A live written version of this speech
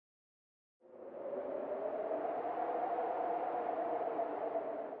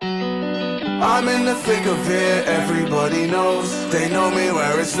I'm in the thick of it, everybody knows. They know me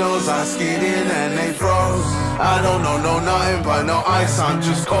where it snows, I skied in and they froze. I don't know nothing but no ice, I'm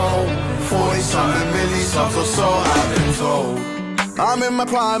just cold. 40-something milli subs or so, I've been told. I'm in my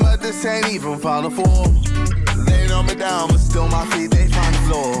prime, but this ain't even Final Four. They know me down, but still my feet, they find the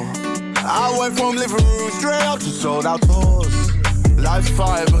floor. I went from living room straight up to sold out tours. Life's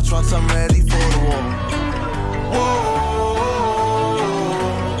fire, but once I'm ready for the war. Whoa.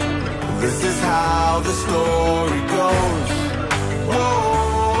 This is how the story goes. Whoa.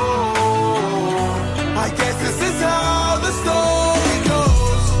 I guess this is how the story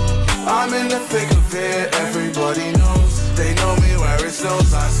goes. I'm in the thick of it, everybody knows. They know me where it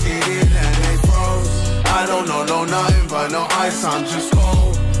snows, I skied in and they froze. I don't know nothing but no ice, I'm just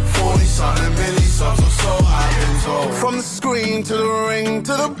cold. 40-something milli subs or so, I've been told. From the screen to the ring,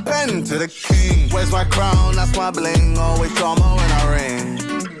 to the pen, to the king. Where's my crown, that's my bling, always drama when I ring.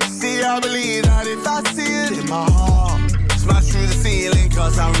 See, I believe that if I see it in my heart, smash through the ceiling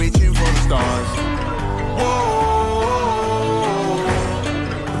cause I'm reaching for the stars. Whoa,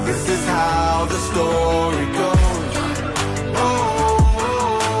 this is how the story goes.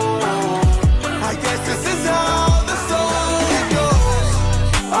 Whoa, I guess this is how the story goes.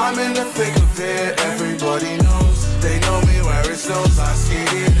 I'm in the thick of it, everybody knows. They know me where it snows, I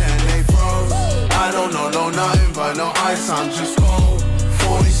skied in and they froze. I don't know nothing but no ice, I'm just cold.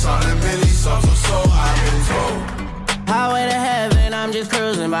 40-something milli subs or so, I've been told. Highway to heaven, I'm just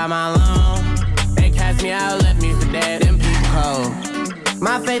cruising by my lone. They cast me out, left me for dead, them people cold.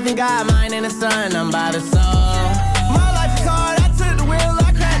 My faith in God, mine in the sun, I'm by the soul. My life is hard, I took the wheel,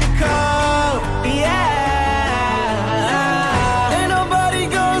 I cracked the code. Yeah. Ain't nobody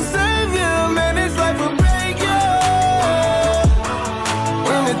gonna save you, man, this life will break you.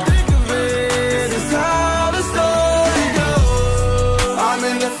 In the thick of it, it's how the story goes. I'm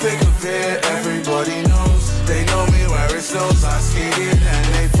in the thick of it, everybody knows. They know me where it snows, I skied in and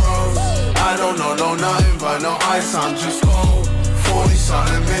they froze. I don't know nothing but no ice, I'm just cold.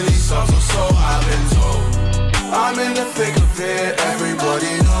 40-something milli subs or so, I've been told. I'm in the thick of it,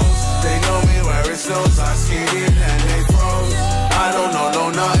 everybody knows. They know me where it snows, I skied in and they froze. I don't know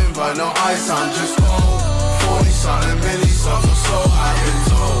nothing but no ice, I'm just cold. 40-something milli subs or so, I've been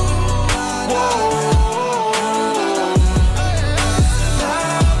told. Whoa.